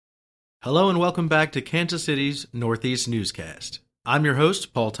Hello and welcome back to Kansas City's Northeast Newscast. I'm your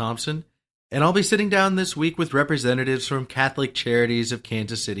host, Paul Thompson, and I'll be sitting down this week with representatives from Catholic Charities of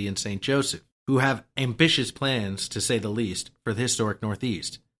Kansas City and St. Joseph, who have ambitious plans, to say the least, for the historic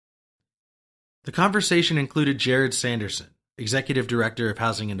Northeast. The conversation included Jared Sanderson, Executive Director of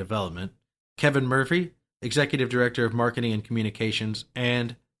Housing and Development, Kevin Murphy, Executive Director of Marketing and Communications,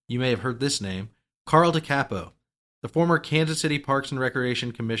 and, you may have heard this name, Carl DiCapo, the former Kansas City Parks and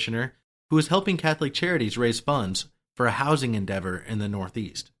Recreation Commissioner who is helping Catholic Charities raise funds for a housing endeavor in the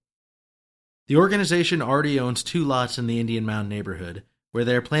Northeast. The organization already owns 2 lots in the Indian Mound neighborhood, where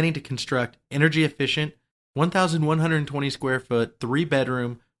they are planning to construct energy-efficient, 1,120 square foot,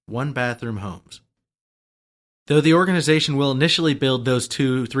 3-bedroom, 1-bathroom homes. Though the organization will initially build those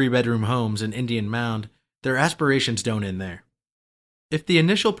 2 3-bedroom homes in Indian Mound, their aspirations don't end there. If the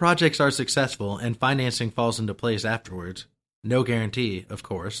initial projects are successful and financing falls into place afterwards, no guarantee, of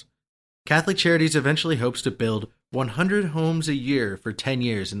course, Catholic Charities eventually hopes to build 100 homes a year for 10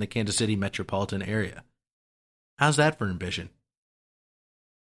 years in the Kansas City metropolitan area. How's that for ambition?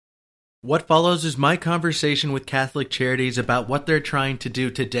 What follows is my conversation with Catholic Charities about what they're trying to do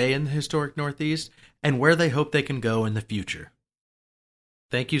today in the historic Northeast and where they hope they can go in the future.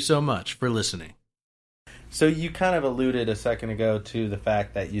 Thank you so much for listening. So you kind of alluded a second ago to the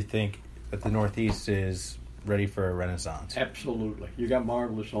fact that you think that the Northeast is ready for a renaissance. Absolutely. You got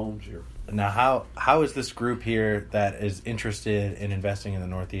marvelous homes here. Now, how is this group here that is interested in investing in the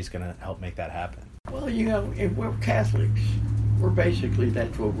Northeast going to help make that happen? Well, if we're Catholics. We're basically,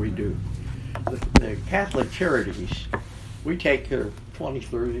 that's what we do. The Catholic Charities, we take care of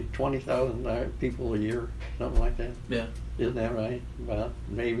 20,000 people a year, something like that. Yeah. Isn't that right? About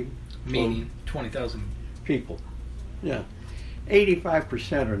maybe 20,000 people. Yeah.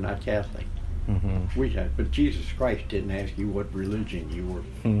 85% are not Catholic. Mm-hmm. But Jesus Christ didn't ask you what religion you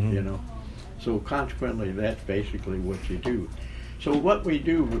were, So consequently, that's basically what you do. So what we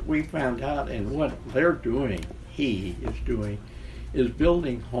do, we found out, and what they're doing, he is doing, is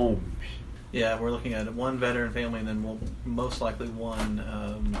building homes. Yeah, we're looking at 1 veteran family, and then we'll most likely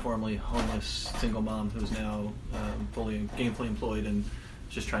 1 formerly homeless single mom who's now gainfully employed and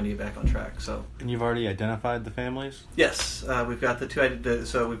just trying to get back on track. So, and you've already identified the families? Yes, we've got the 2.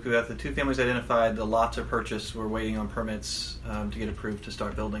 So we've got the 2 families identified. The lots are purchased. We're waiting on permits to get approved to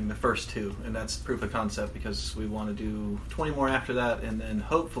start building the first 2, and that's proof of concept because we want to do 20 more after that, and then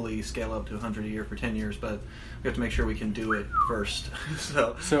hopefully scale up to 100 a year for 10 years. But we have to make sure we can do it first.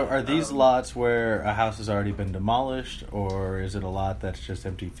 So are these lots where a house has already been demolished, or is it a lot that's just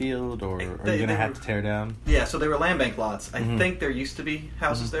empty field, or are you going to have to tear down? Yeah, so they were land bank lots. I think there used to be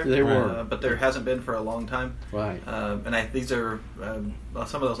houses there. They were. But there hasn't been for a long time. Right. These are, some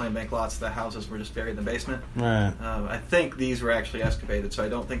of those land bank lots, the houses were just buried in the basement. Right. I think these were actually excavated, so I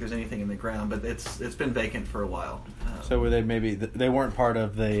don't think there's anything in the ground, but it's been vacant for a while. So were they they weren't part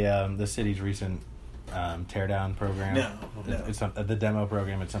of the city's recent teardown program? No. It's the demo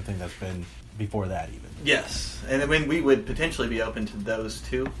program. It's something that's been before that even. Yes, and then we would potentially be open to those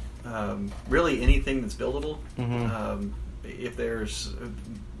too. Really anything that's buildable. Mm-hmm. If there's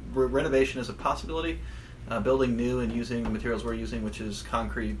renovation is a possibility, building new and using the materials we're using, which is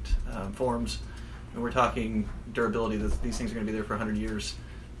concrete forms, and we're talking durability. These things are going to be there for 100 years.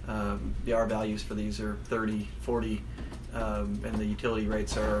 The R values for these are 30, 40, and the utility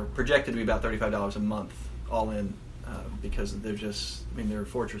rates are projected to be about $35 a month all in because they're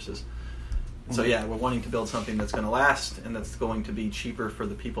fortresses. So yeah, we're wanting to build something that's going to last and that's going to be cheaper for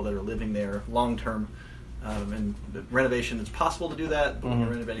the people that are living there long term. And the renovation, it's possible to do that, but when you're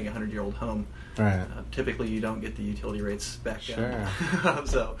renovating a 100-year-old home, right. Typically you don't get the utility rates back down. Sure.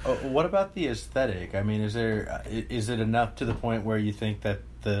 So, what about the aesthetic? I mean, is it enough to the point where you think that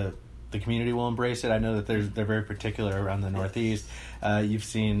the community will embrace it? I know that they're very particular around the Northeast. You've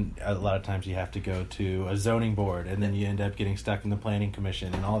seen a lot of times you have to go to a zoning board, and then you end up getting stuck in the planning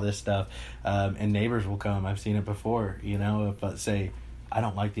commission and all this stuff. And neighbors will come. I've seen it before. If let's say I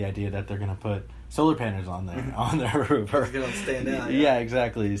don't like the idea that they're going to put solar panels on their roof. It's going to stand out. Yeah,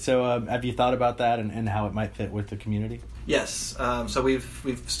 exactly. So have you thought about that and how it might fit with the community? Yes. So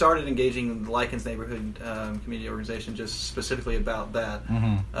we've started engaging the Likens Neighborhood Community Organization just specifically about that.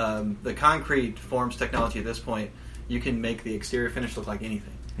 Mm-hmm. The concrete forms technology at this point, you can make the exterior finish look like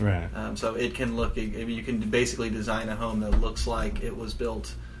anything. Right. So it can look. You can basically design a home that looks like it was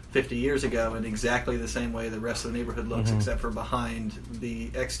built 50 years ago in exactly the same way the rest of the neighborhood looks, except for behind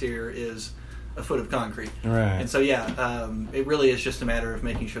the exterior is a foot of concrete. Right. And so, it really is just a matter of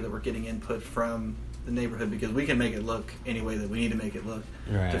making sure that we're getting input from the neighborhood because we can make it look any way that we need to make it look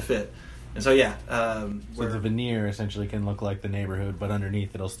to fit. And so yeah, so the veneer essentially can look like the neighborhood, but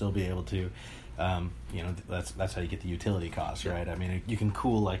underneath it'll still be able to, that's how you get the utility costs, right? I mean, you can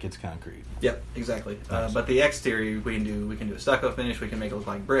cool like it's concrete. Yep, exactly. Nice. But the exterior we can do a stucco finish. We can make it look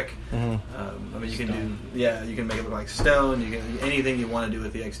like brick. Mm-hmm. I mean, you can make it look like stone. You can anything you want to do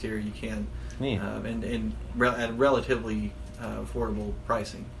with the exterior, you can, and at relatively affordable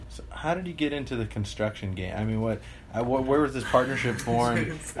pricing. So how did you get into the construction game? I mean, where was this partnership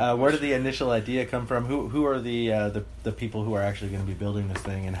born? Where did the initial idea come from? Who are the people who are actually going to be building this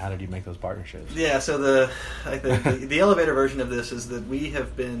thing, and how did you make those partnerships? Yeah, so the elevator version of this is that we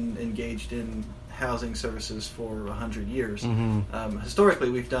have been engaged in housing services for 100 years. Mm-hmm. Historically,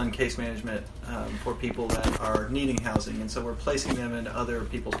 we've done case management for people that are needing housing, and so we're placing them in other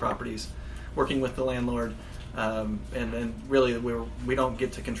people's properties, working with the landlord. And really, we don't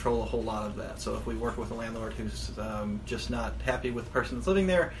get to control a whole lot of that. So if we work with a landlord who's just not happy with the person that's living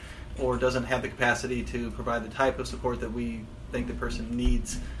there, or doesn't have the capacity to provide the type of support that we think the person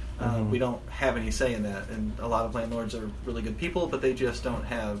needs, we don't have any say in that. And a lot of landlords are really good people, but they just don't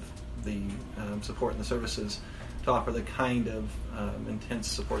have the support and the services to offer the kind of intense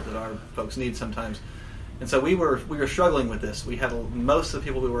support that our folks need sometimes. And so we were struggling with this. We had most of the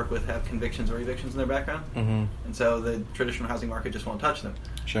people we work with have convictions or evictions in their background, and so the traditional housing market just won't touch them.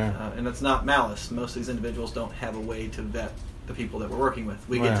 Sure. And that's not malice. Most of these individuals don't have a way to vet the people that we're working with.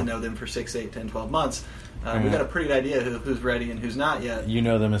 We get to know them for 6, 8, 10, 12 months. We've got a pretty good idea who's ready and who's not yet. You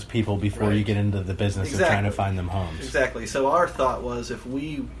know them as people before you get into the business of trying to find them homes. Exactly. So our thought was if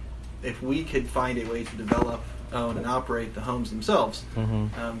we could find a way to develop, own, and operate the homes themselves,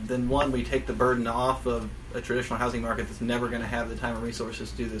 then one, we take the burden off of a traditional housing market that's never going to have the time and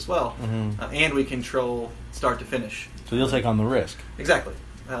resources to do this well, and we control start to finish. So you'll take on the risk. Exactly.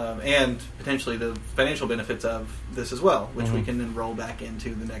 And potentially the financial benefits of this as well, which we can then roll back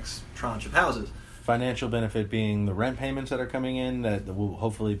into the next tranche of houses. Financial benefit being the rent payments that are coming in that will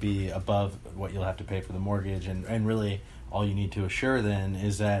hopefully be above what you'll have to pay for the mortgage, and really all you need to assure then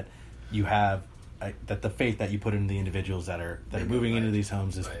is that you have that the faith that you put into the individuals that are moving into these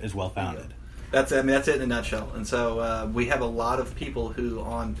homes is well founded. That's it in a nutshell. And so we have a lot of people who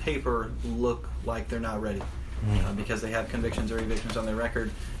on paper look like they're not ready because they have convictions or evictions on their record.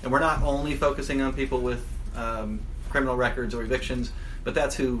 And we're not only focusing on people with criminal records or evictions, but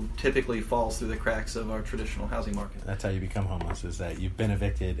that's who typically falls through the cracks of our traditional housing market. That's how you become homeless, is that you've been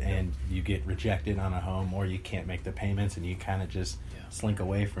evicted and you get rejected on a home, or you can't make the payments and you kind of just slink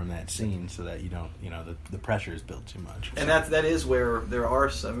away from that scene so that you don't, the pressure is built too much. And that is where there are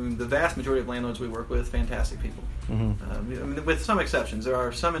some, the vast majority of landlords we work with, fantastic people. With some exceptions, there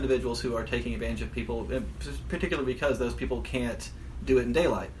are some individuals who are taking advantage of people, particularly because those people can't do it in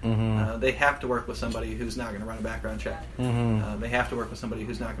daylight. They have to work with somebody who's not going to run a background check. They have to work with somebody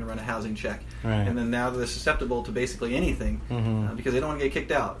who's not going to run a housing check. And then now they're susceptible to basically anything because they don't want to get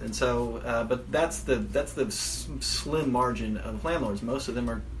kicked out. And so, but that's the slim margin of landlords. Most of them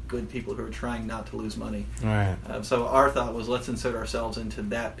are good people who are trying not to lose money. So our thought was, let's insert ourselves into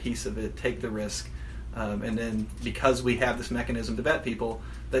that piece of it, take the risk, and then because we have this mechanism to vet people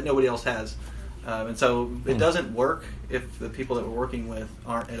that nobody else has. And so it doesn't work if the people that we're working with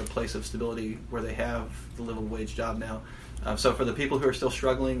aren't at a place of stability where they have the livable wage job now. So for the people who are still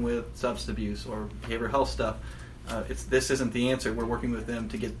struggling with substance abuse or behavioral health stuff, this isn't the answer. We're working with them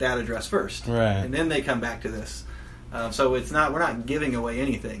to get that addressed first, and then they come back to this. So we're not giving away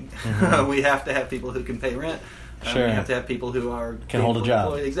anything. We have to have people who can pay rent. We have to have people who can hold a job.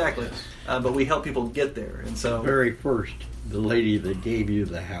 Employed. Exactly. But we help people get there. And so very first, the lady that gave you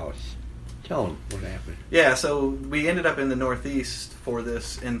the house. Tell them what happened. Yeah, so we ended up in the Northeast for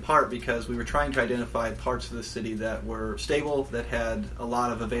this in part because we were trying to identify parts of the city that were stable, that had a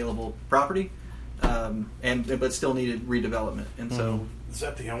lot of available property, but still needed redevelopment. And so, is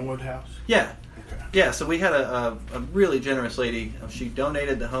that the Elmwood house? Yeah. Okay. Yeah, so we had a really generous lady. She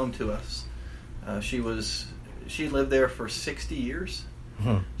donated the home to us. She lived there for 60 years.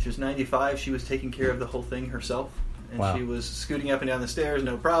 She was 95. She was taking care of the whole thing herself. And she was scooting up and down the stairs,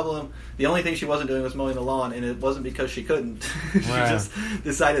 no problem. The only thing she wasn't doing was mowing the lawn, and it wasn't because she couldn't. She just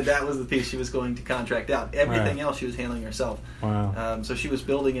decided that was the piece she was going to contract out. Everything else she was handling herself. So she was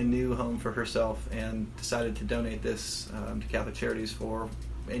building a new home for herself and decided to donate this to Catholic Charities for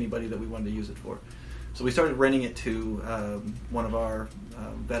anybody that we wanted to use it for. So we started renting it to one of our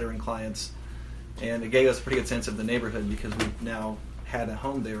veteran clients, and it gave us a pretty good sense of the neighborhood because we've now had a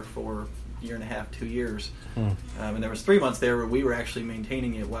home there for year and a half, 2 years. And there was 3 months there where we were actually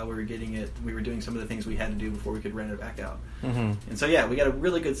maintaining it while we were getting it. We were doing some of the things we had to do before we could rent it back out. And so, we got a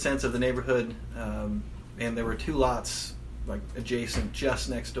really good sense of the neighborhood. And there were 2 lots like adjacent, just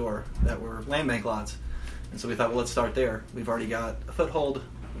next door, that were land bank lots. And so we thought, well, let's start there. We've already got a foothold.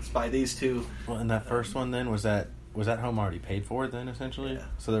 Let's buy these two. Well, and that first one then, was that home already paid for then, essentially? Yeah.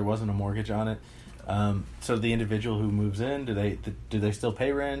 So there wasn't a mortgage on it. So the individual who moves in, do they still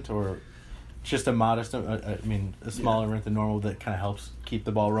pay rent, or just a modest, a smaller rent than normal that kind of helps keep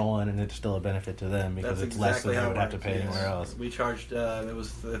the ball rolling, and it's still a benefit to them because That's it's less exactly than they how would it have to works, pay yes. anywhere else? We charged, it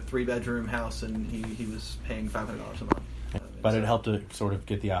was a 3-bedroom house, and he was paying $500 a month. But it helped to sort of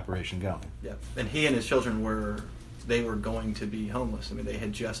get the operation going. Yeah, and he and his children were going to be homeless. I mean, they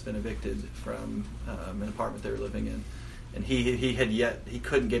had just been evicted from an apartment they were living in, and he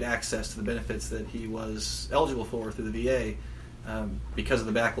couldn't get access to the benefits that he was eligible for through the VA because of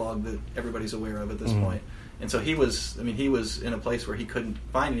the backlog that everybody's aware of at this point. And so he was in a place where he couldn't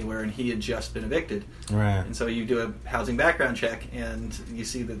find anywhere, and he had just been evicted. Right. And so you do a housing background check, and you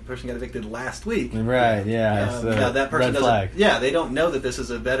see that the person got evicted last week. Right. Yeah. Now that person red flag. Yeah, they don't know that this is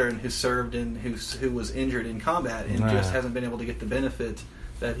a veteran who served and who was injured in combat and just hasn't been able to get the benefit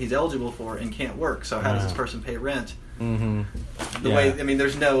that he's eligible for and can't work. So how does this person pay rent?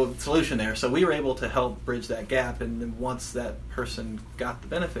 There's no solution there. So we were able to help bridge that gap, and then once that person got the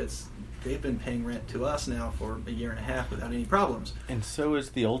benefits, they've been paying rent to us now for a year and a half without any problems. And so is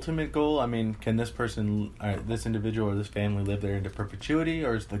the ultimate goal? I mean, can this person, this individual or this family live there into perpetuity,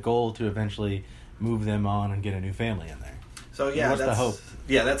 or is the goal to eventually move them on and get a new family in there? So yeah, what's the hope?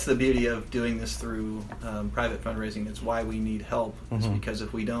 Yeah, that's the beauty of doing this through private fundraising. It's why we need help. It's because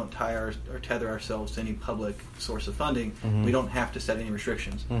if we don't tie or tether ourselves to any public source of funding, we don't have to set any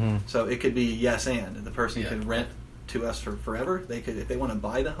restrictions. So it could be yes and the person can rent to us for forever. They could, if they want to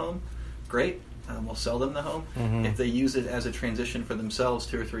buy the home, great. We'll sell them the home. If they use it as a transition for themselves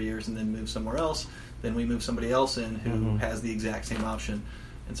 2 or 3 years and then move somewhere else, then we move somebody else in who has the exact same option.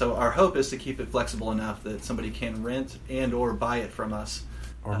 And so our hope is to keep it flexible enough that somebody can rent and or buy it from us.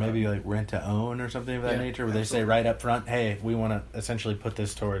 Or maybe like rent to own or something of that nature, where they say right up front, hey, we want to essentially put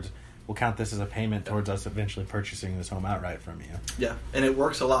this towards, we'll count this as a payment towards us eventually purchasing this home outright from you. Yeah, and it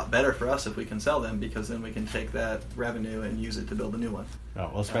works a lot better for us if we can sell them, because then we can take that revenue and use it to build a new one.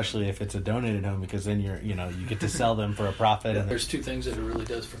 Oh, well, especially if it's a donated home, because then you get to sell them for a profit. And there's 2 things that it really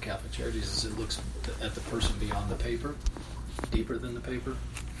does for Catholic Charities is it looks at the person beyond the paper, deeper than the paper.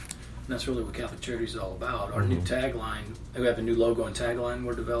 And that's really what Catholic Charities is all about. Our new tagline, we have a new logo and tagline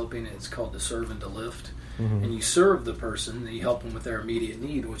we're developing. It's called To Serve and to Lift. And you serve the person, and you help them with their immediate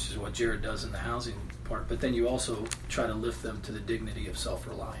need, which is what Jared does in the housing part. But then you also try to lift them to the dignity of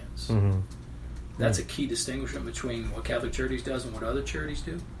self-reliance. That's a key distinction between what Catholic Charities does and what other charities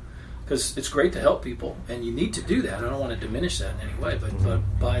do. Because it's great to help people, and you need to do that. I don't want to diminish that in any way,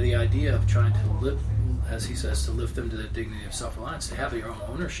 but by the idea of trying to lift, as he says, to lift them to the dignity of self-reliance, to have your own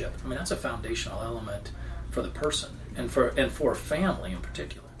ownership. I mean, that's a foundational element for the person and for a family in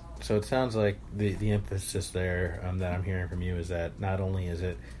particular. So it sounds like the emphasis there that I'm hearing from you is that not only is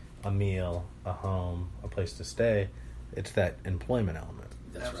it a meal, a home, a place to stay, it's that employment element.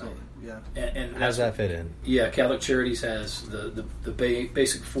 That's absolutely right. Yeah. And how does that fit in? Yeah, Catholic Charities has the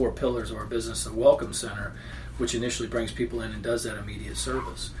basic 4 pillars of our business: the Welcome Center, which initially brings people in and does that immediate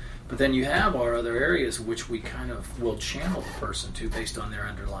service. But then you have our other areas which we kind of will channel the person to based on their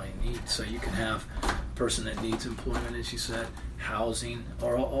underlying needs. So you can have a person that needs employment, as you said, housing,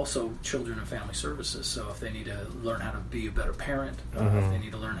 or also children and family services. So if they need to learn how to be a better parent, if they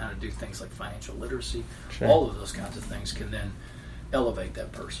need to learn how to do things like financial literacy, all of those kinds of things can then elevate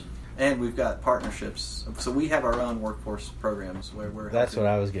that person. And we've got partnerships. So we have our own workforce programs where we're... That's what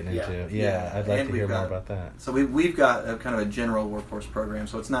I was getting into. Yeah, I'd like to hear more about that. So we've got a kind of a general workforce program.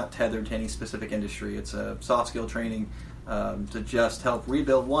 So it's not tethered to any specific industry. It's a soft skill training to just help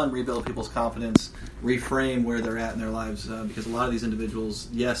rebuild people's confidence, reframe where they're at in their lives. Because a lot of these individuals,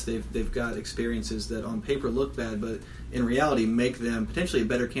 yes, they've got experiences that on paper look bad, but in reality make them potentially a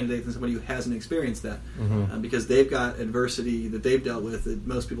better candidate than somebody who hasn't experienced that. Because they've got adversity that they've dealt with that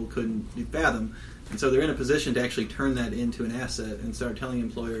most people couldn't fathom. And so they're in a position to actually turn that into an asset and start telling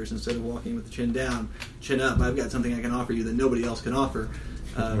employers, instead of walking with the chin down, chin up, I've got something I can offer you that nobody else can offer.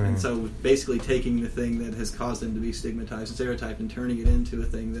 And so basically taking the thing that has caused them to be stigmatized and stereotyped and turning it into a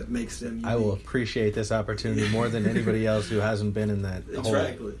thing that makes them unique. I will appreciate this opportunity more than anybody else who hasn't been in that hole.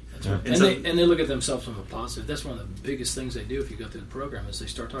 Exactly. That's right. And they look at themselves from a positive. That's one of the biggest things they do if you go through the program is they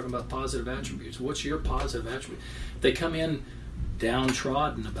start talking about positive attributes. What's your positive attribute? They come in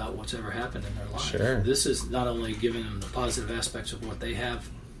downtrodden about what's ever happened in their life. Sure. This is not only giving them the positive aspects of what they have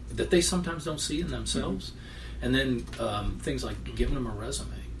that they sometimes don't see in themselves, and then things like giving them a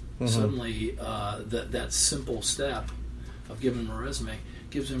resume. Suddenly, that simple step of giving them a resume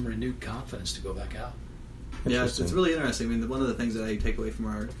gives them renewed confidence to go back out. Yeah, it's really interesting. I mean, one of the things that I take away from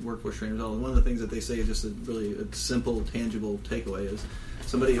our workforce trainers, one of the things that they say, just a simple, tangible takeaway is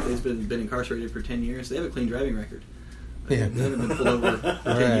somebody, if they've been incarcerated for 10 years, they have a clean driving record. Yeah. They haven't been pulled over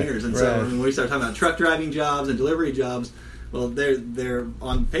for 10 years. And so when we start talking about truck driving jobs and delivery jobs, well, they're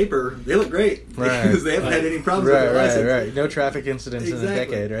on paper, they look great because they haven't had any problems with their license. Right. No traffic incidents in a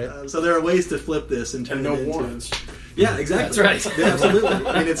decade, right? So there are ways to flip this and turn it into... warrants. Yeah, exactly. That's right. Yeah, absolutely.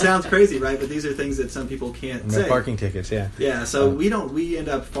 I mean, it sounds crazy, right? But these are things that some people can't say. No parking tickets, yeah. Yeah, so we end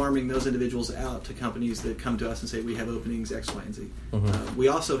up farming those individuals out to companies that come to us and say, we have openings X, Y, and Z. We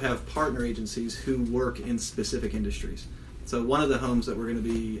also have partner agencies who work in specific industries. So one of the homes that we're going to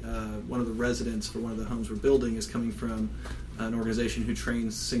be, one of the residents for one of the homes we're building is coming from an organization who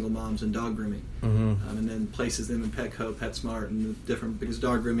trains single moms in dog grooming, and then places them in Petco, PetSmart, and the different, because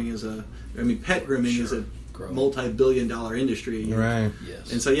dog grooming is pet grooming is a multi-billion-dollar industry. Right.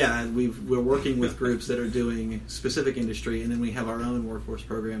 Yes. And so, we're working with groups that are doing specific industry, and then we have our own workforce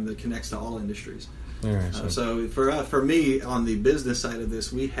program that connects to all industries. So for me, on the business side of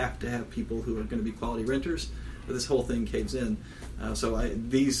this, we have to have people who are going to be quality renters, but this whole thing caves in.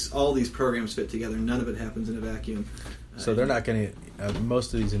 All these programs fit together. None of it happens in a vacuum. So they're not going to,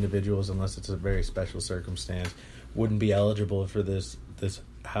 most of these individuals, unless it's a very special circumstance, wouldn't be eligible for this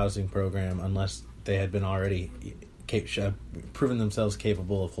housing program unless they had been already proven themselves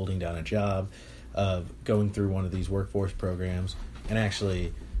capable of holding down a job, of going through one of these workforce programs, and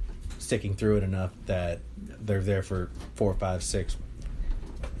actually sticking through it enough that they're there for 4, 5, 6,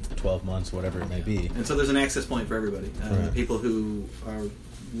 12 months, whatever it may be. And so there's an access point for everybody. People who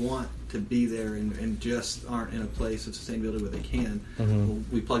want to be there and just aren't in a place of sustainability where they can.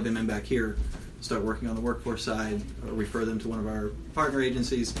 We plug them in back here, start working on the workforce side, or refer them to one of our partner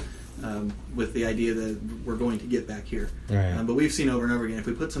agencies with the idea that we're going to get back here. But we've seen over and over again, if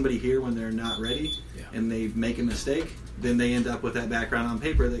we put somebody here when they're not ready and they make a mistake, then they end up with that background on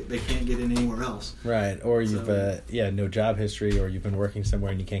paper that they can't get in anywhere else. Right. Or you've no job history, or you've been working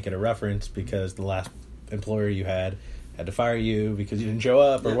somewhere and you can't get a reference because the last employer you had to fire you because you didn't show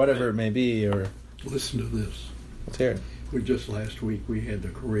up, or whatever it may be. Or Listen to this. Let's hear it. We just last week we had the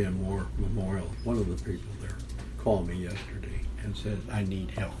Korean War Memorial. One of the people there called me yesterday and said, "I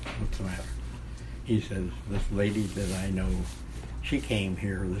need help. What's the matter?" He says, "This lady that I know, she came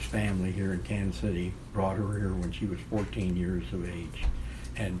here, this family here in Kansas City, brought her here when she was 14 years of age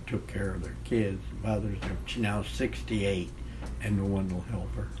and took care of their kids, mothers. She's now 68 and no one will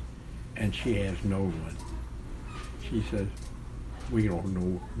help her. And she has no one." She says, "We don't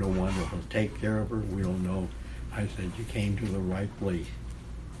know no one that will take care of her. We don't know." I said, "You came to the right place."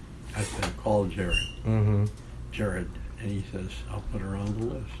 I said, "Call Jared." Jared. And he says, "I'll put her on the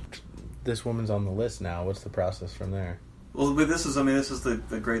list." This woman's on the list now. What's the process from there? Well, this is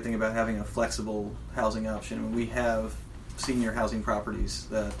the great thing about having a flexible housing option. We have senior housing properties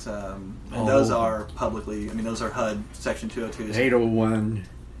that, and those are publicly, those are HUD Section 202s. 801.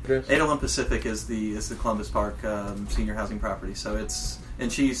 801 Pacific is the Columbus Park senior housing property. So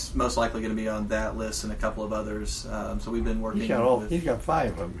and she's most likely going to be on that list and a couple of others. So we've been working. He's got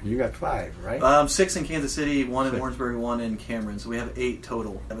 5 of them. You got 5, right? 6 in Kansas City, 1 in Warrensburg, 1 in Cameron. So we have 8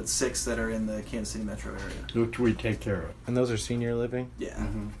 total. But 6 that are in the Kansas City metro area, Which we take care of. And those are senior living? Yeah.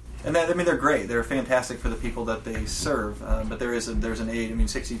 And they're great. They're fantastic for the people that they serve. But there's an age.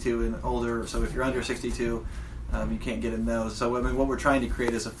 62 and older. So if you're under 62. You can't get in those. So what we're trying to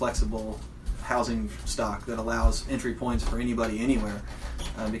create is a flexible housing stock that allows entry points for anybody anywhere,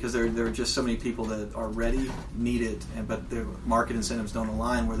 because there are just so many people that are ready, need it, but their market incentives don't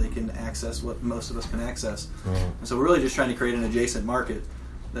align where they can access what most of us can access. And so we're really just trying to create an adjacent market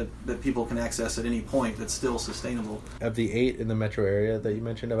that people can access at any point that's still sustainable. Of the 8 in the metro area that you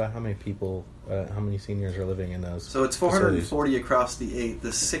mentioned, about how many people, how many seniors are living in those? So it's 440 across the 8.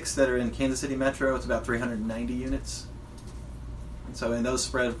 The 6 that are in Kansas City metro, it's about 390 units. And those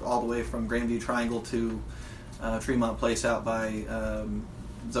spread all the way from Grandview Triangle to Tremont Place out by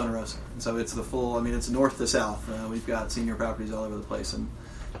Zona Rosa. And so it's the full, it's north to south. We've got senior properties all over the place, and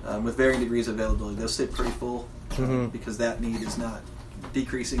with varying degrees of availability. They'll sit pretty full because that need is not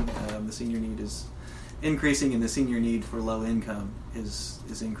decreasing. The senior need is increasing, and the senior need for low income is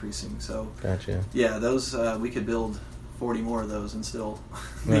increasing. So, gotcha. Yeah, those we could build 40 more of those and still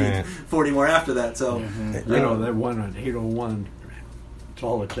need 40 more after that. So, that one at 801, it's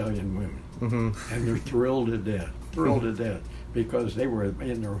all Italian women, and they're thrilled to death, because they were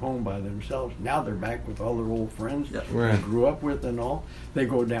in their home by themselves. Now they're back with all their old friends they grew up with and all. They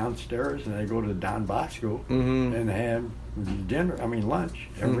go downstairs and they go to Don Bosco and have lunch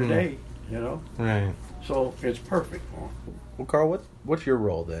every day, Right. So it's perfect for them. Well, Carl, what's your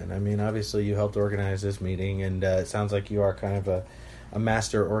role then? I mean, obviously you helped organize this meeting, and it sounds like you are kind of a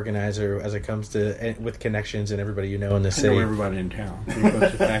master organizer as it comes to with connections and everybody you know in the I city. know everybody in town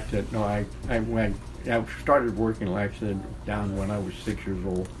because the fact that I started working, like I said, down when I was 6 years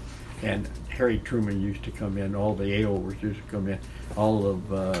old, and Harry Truman used to come in. All the AOers used to come in. All of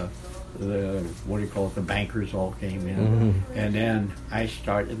the the bankers all came in, and then I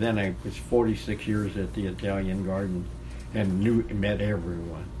started. Then I was 46 years at the Italian Garden, and met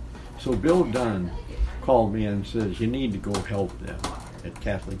everyone. So Bill Dunn called me and says, "You need to go help them at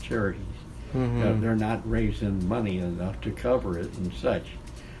Catholic Charities. They're not raising money enough to cover it and such.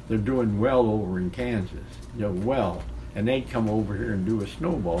 They're doing well over in Kansas, and they'd come over here and do a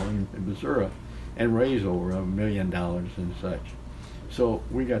snowball in Missouri and raise over $1 million and such." So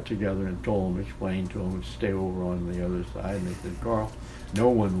we got together and explained to them to stay over on the other side. And they said, "Carl, no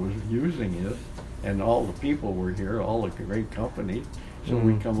one was using this, and all the people were here, all the great companies, so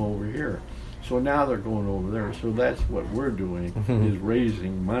we come over here." So now they're going over there. So that's what we're doing, is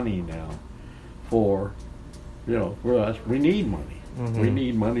raising money now for us. We need money. We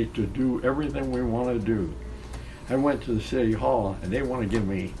need money to do everything we want to do. I went to the city hall, and they want to give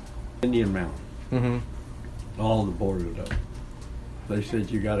me Indian Mountain, all the boarded up. They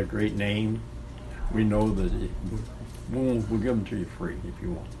said, "You got a great name. We know that we'll give them to you free if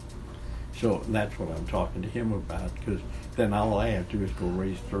you want." So that's what I'm talking to him about, because then all I have to do is go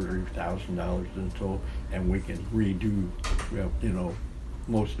raise $30,000 in total, and we can redo,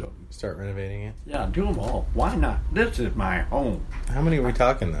 most of them. Start renovating it? Yeah, do them all. Why not? This is my home. How many are we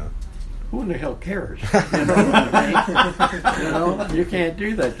talking, though? Who in the hell cares? You know what I mean? You can't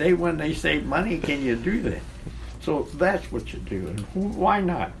do that. When they save money, can you do that? So that's what you do. And why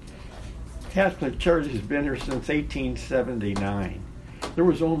not? Catholic Church has been here since 1879. There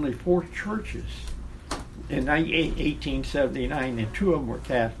was only 4 churches in 1879, and 2 of them were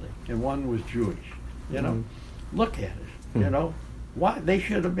Catholic, and 1 was Jewish. Look at it. Why they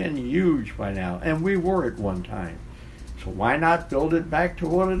should have been huge by now, and we were at one time. So why not build it back to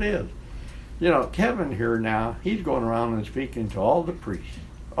what it is? Kevin here now, he's going around and speaking to all the priests,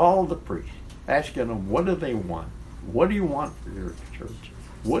 asking them, what do they want? What do you want for your church?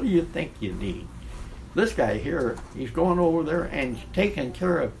 What do you think you need? This guy here, he's going over there and taking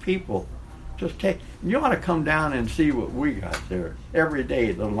care of people. You ought to come down and see what we got there. Every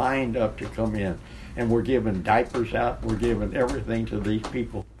day they're lined up to come in, and we're giving diapers out. We're giving everything to these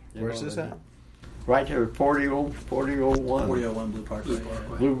people. Where's this at? Right here, 4001. 4001 Blue Parkway.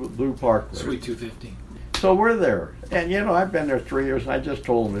 Blue Parkway. Suite 215. So we're there. And, I've been there 3 years, and I just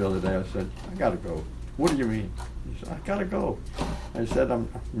told him the other day, I said, "I got to go." "What do you mean?" He said, "I got to go." I said, "I'm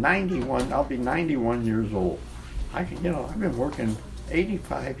 91. I'll be 91 years old. I've been working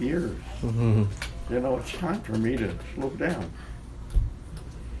 85 years. It's time for me to slow down."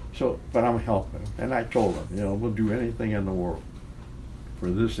 So, but I'm helping him. And I told him, we'll do anything in the world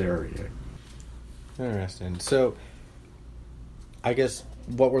for this area. Interesting. So, I guess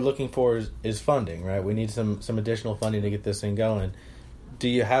what we're looking for is funding, right? We need some additional funding to get this thing going. Do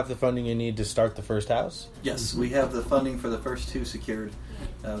you have the funding you need to start the first house? Yes, we have the funding for the first 2 secured.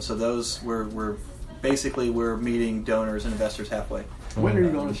 So those we're meeting donors and investors halfway. When are you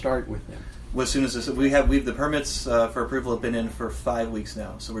going to start with them? As soon as we've the permits for approval have been in for 5 weeks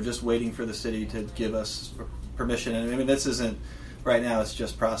now. So we're just waiting for the city to give us permission. And I mean, this isn't. Right now, it's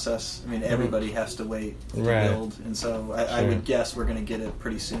just process. I mean, everybody has to wait to build, and so I would guess we're going to get it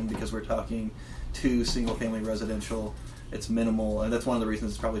pretty soon because we're talking 2 single-family residential. It's minimal, and that's one of the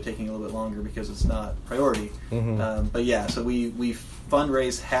reasons it's probably taking a little bit longer because it's not priority. But yeah, so we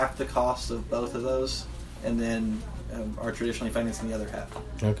fundraise half the cost of both of those, and then are traditionally financing the other half.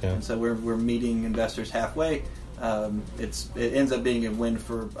 Okay. And so we're meeting investors halfway. It ends up being a win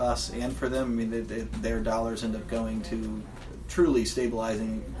for us and for them. I mean, their dollars end up going to truly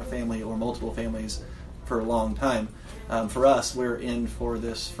stabilizing a family or multiple families for a long time. For us, we're in for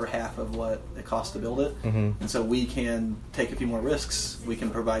this for half of what it costs to build it, and so we can take a few more risks. We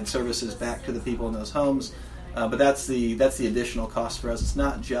can provide services back to the people in those homes, but that's the additional cost for us. It's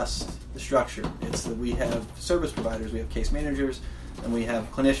not just the structure. It's that we have service providers, we have case managers, and we have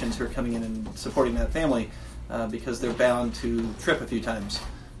clinicians who are coming in and supporting that family because they're bound to trip a few times,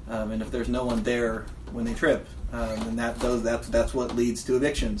 and if there's no one there when they trip, and that's what leads to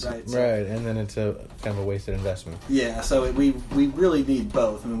evictions, right? So, right, and then it's a kind of a wasted investment. Yeah, so we really need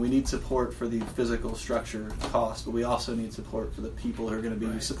both. I mean, we need support for the physical structure cost, but we also need support for the people who are going to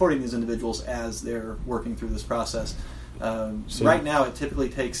be supporting these individuals as they're working through this process. Right now, it typically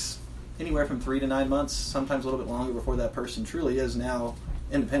takes anywhere from 3 to 9 months, sometimes a little bit longer, before that person truly is now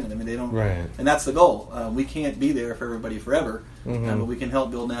independent. I mean, they don't, Right. and that's the goal. We can't be there for everybody forever, Mm-hmm. but we can help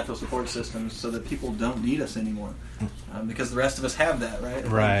build natural support systems so that people don't need us anymore, because the rest of us have that, right?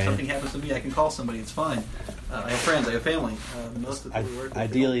 If Right. something happens to me, I can call somebody. It's fine. I have friends. I have family. Most of the people we work with,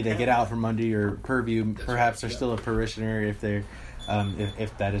 Ideally, they don't get have out from under your purview. Perhaps right, they're still a parishioner if they're,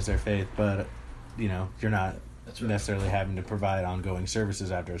 if that is their faith. But you're not That's right. necessarily having to provide ongoing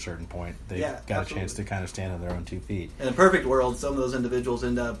services after a certain point. They've Yeah, got absolutely. a chance to kind of stand on their own 2 feet. In a perfect world, some of those individuals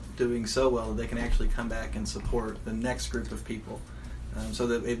end up doing so well that they can actually come back and support the next group of people. So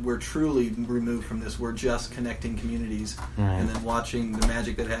that we're truly removed from this. We're just connecting communities Right. and then watching the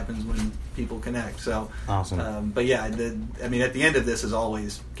magic that happens when people connect. So, Awesome. but yeah, at the end of this is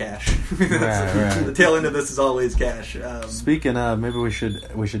always cash. Right. The tail end of this is always cash. Speaking of, maybe we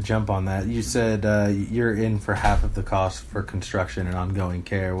should jump on that. You said you're in for half of the cost for construction and ongoing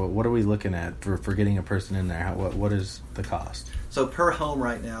care. What are we looking at for getting a person in there? What is the cost? So per home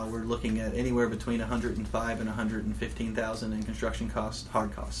right now, we're looking at anywhere between $105,000 and $115,000 in construction costs,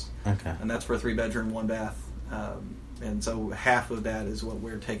 hard costs. Okay. And that's for a 3-bedroom, 1-bath. And so half of that is what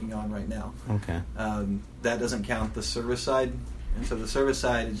we're taking on right now. Okay. That doesn't count the service side. And so the service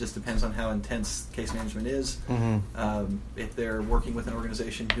side, it just depends on how intense case management is. Mm-hmm. If they're working with an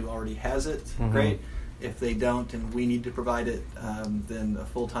organization who already has it, Mhm. great. If they don't and we need to provide it, then a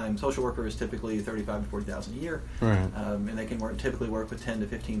full-time social worker is typically $35,000 to $40,000 a year. Right. And they can typically work with 10 to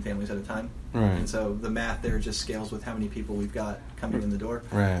 15 families at a time. Right. And so the math there just scales with how many people we've got coming in the door.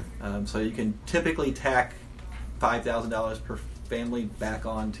 Right. So you can typically tack $5,000 per family back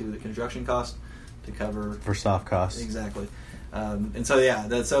onto the construction cost to cover For soft costs. exactly. And so yeah,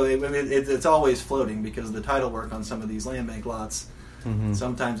 it's always floating because the title work on some of these land bank lots. Mm-hmm.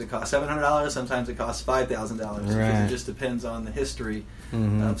 Sometimes it costs $700. Sometimes it costs $5,000 because Right. it just depends on the history.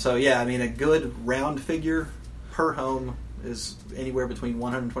 Mhm. So yeah, I mean a good round figure per home is anywhere between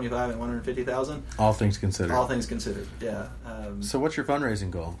 $125,000 and $150,000. All things considered. All things considered, yeah. So what's your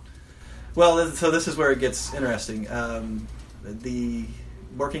fundraising goal? Well, so this is where it gets interesting. The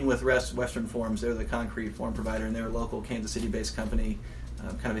working with Western Forms, they're the concrete form provider, and they're a local Kansas City-based company,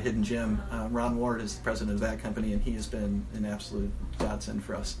 kind of a hidden gem. Ron Ward is the president of that company, and he has been an absolute godsend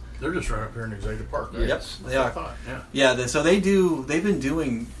for us. They're just right up here in Executive Park, right? Yep, they I are. thought, yeah. Yeah, so they've been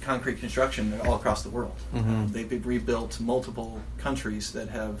doing concrete construction all across the world. Mhm. They've rebuilt multiple countries that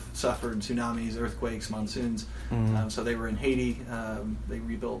have suffered tsunamis, earthquakes, monsoons. Mhm. So they were in Haiti. They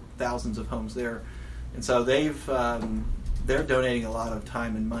rebuilt thousands of homes there, and so they're donating a lot of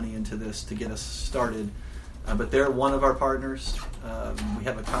time and money into this to get us started. But they're one of our partners. We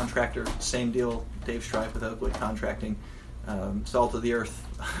have a contractor, same deal, Dave Stripe with Oakwood Contracting, Salt of the Earth.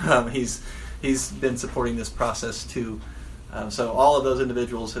 He's been supporting this process too. So all of those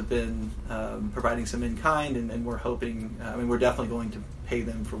individuals have been providing some in kind, and we're hoping. We're definitely going to pay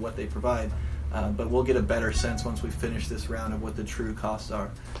them for what they provide, but we'll get a better sense once we finish this round of what the true costs are.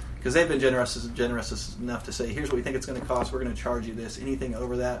 Because they've been generous enough to say, here's what we think it's going to cost. We're going to charge you this. Anything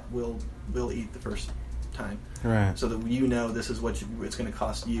over that, we'll eat the first time, Right. so that this is what it's going to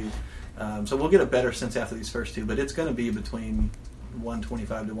cost you. So we'll get a better sense after these first two, but it's going to be between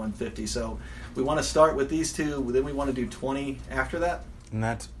 $125 to $150. So we want to start with these two, then we want to do 20 after that, And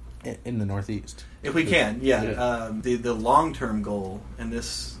that's in the Northeast. if we can. Yeah. Yeah. The long term goal, and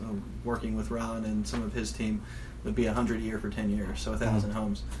this working with Ron and some of his team, would be 100 a year for 10 years, so 1,000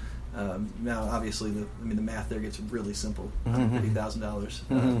 homes. Now, obviously, the math there gets really simple. $150,000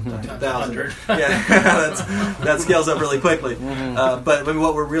 times 1,000. Yeah, that scales up really quickly. But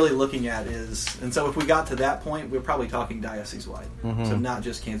what we're really looking at is, and so if we got to that point, we're probably talking diocese-wide. So not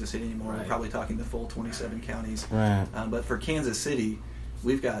just Kansas City anymore. We're Right. probably talking the full 27 counties. Right. But for Kansas City,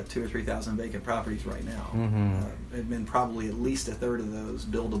 we've got 2,000 or 3,000 vacant properties right now, and probably at least a third of those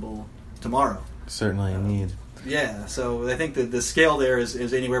buildable tomorrow. Certainly a need. Yeah, so I think that the scale there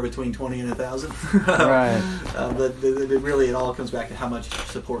is anywhere between 20 and 1,000. Right. But it all comes back to how much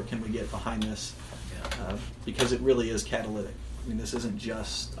support can we get behind this, because it really is catalytic. I mean, this isn't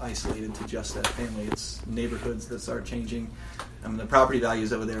just isolated to just that family. It's neighborhoods that start changing. The property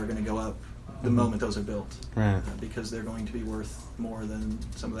values over there are going to go up the moment those are built, Right. because they're going to be worth more than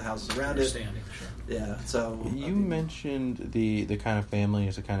some of the houses around it. Understanding, sure. Yeah, so You mentioned the kind of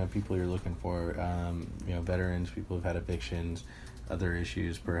families, the kind of people you're looking for. Veterans, people who've had evictions, other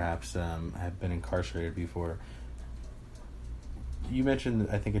issues, perhaps have been incarcerated before. You mentioned,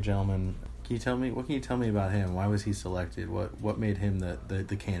 I think, a gentleman. What can you tell me about him? Why was he selected? What made him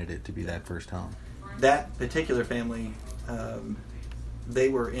the candidate to be that first home? that particular family, they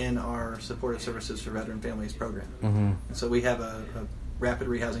were in our Supportive Services for Veteran Families program. Mm-hmm. So we have a rapid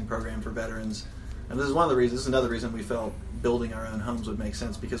rehousing program for veterans And this is one of the reasons. This is another reason we felt building our own homes would make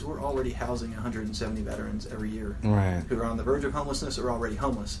sense, because we're already housing 170 veterans every year Right. who are on the verge of homelessness or already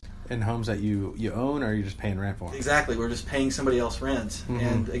homeless. In homes that you own, or are you just paying rent for? Exactly. We're just paying somebody else rent.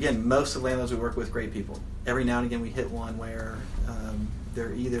 And again, most of the landlords we work with, great people. Every now and again we hit one where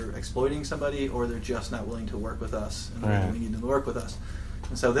they're either exploiting somebody or they're just not willing to work with us, and Right. we need them to work with us.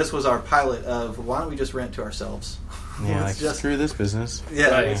 And so this was our pilot of, why don't we just rent to ourselves? Yeah, Let's like, screw this business. Yeah,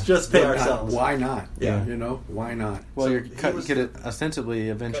 Right. let's just pay Why not? ourselves. Why not? Yeah. You know, why not? Well, So you're he was could ostensibly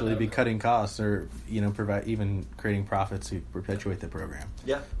eventually be Cut out. cutting costs, or provide even creating profits to perpetuate the program.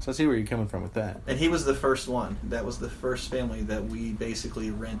 Yeah. So I see where you're coming from with that. And he was the first one. That was the first family that we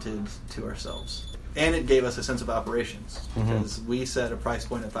basically rented to ourselves. And it gave us a sense of operations, because we set a price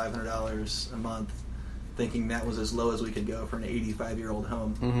point at $500 a month, thinking that was as low as we could go for an 85-year-old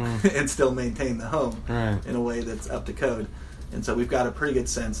home and still maintain the home Right. in a way that's up to code. And so we've got a pretty good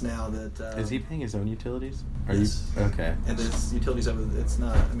sense now that... Is he paying his own utilities? Are Yes. you okay? And there's utilities over... It's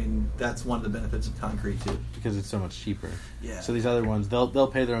not... I mean, that's one of the benefits of concrete, too. Because it's so much cheaper. Yeah. So these other ones, they'll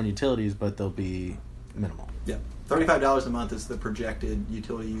pay their own utilities, but they'll be minimal. Yeah. $35 a month is the projected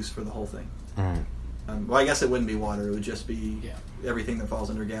utility use for the whole thing. All right. Well, I guess it wouldn't be water. It would just be Yeah. everything that falls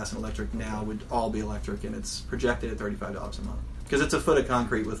under gas and electric now would all be electric, and it's projected at $35 a month. Because it's a foot of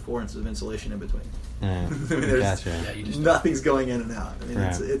concrete with 4 inches of insulation in between. Yeah. I mean, there's Gotcha. Yeah, you just nothing's going in and out. I mean,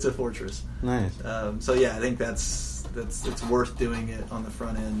 Right. it's a fortress. Nice. So yeah, I think it's worth doing it on the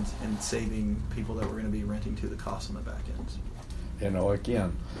front end and saving people that we're going to be renting to the cost on the back end. You know,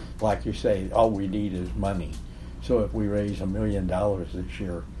 again, like you say, all we need is money. So if we raise $1 million this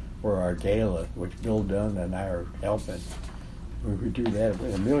year for our gala, which Bill Dunn and I are helping, if we do that,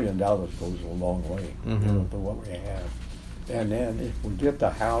 $1 million goes a long way, you know, for what we have. And then if we get the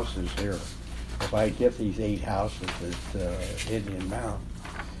houses here, if I get these 8 houses at Indian Mountain,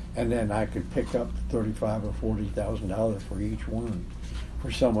 and then I could pick up $35,000 or $40,000 for each one,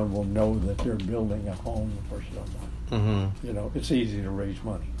 for someone will know that they're building a home for someone. You know, it's easy to raise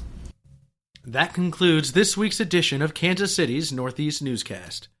money. That concludes this week's edition of Kansas City's Northeast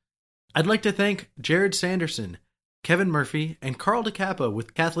Newscast. I'd like to thank Jared Sanderson, Kevin Murphy, and Carl DeCapo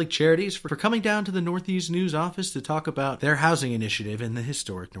with Catholic Charities for coming down to the Northeast News office to talk about their housing initiative in the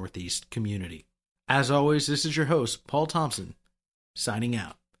historic Northeast community. As always, this is your host, Paul Thompson, signing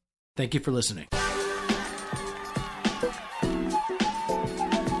out. Thank you for listening.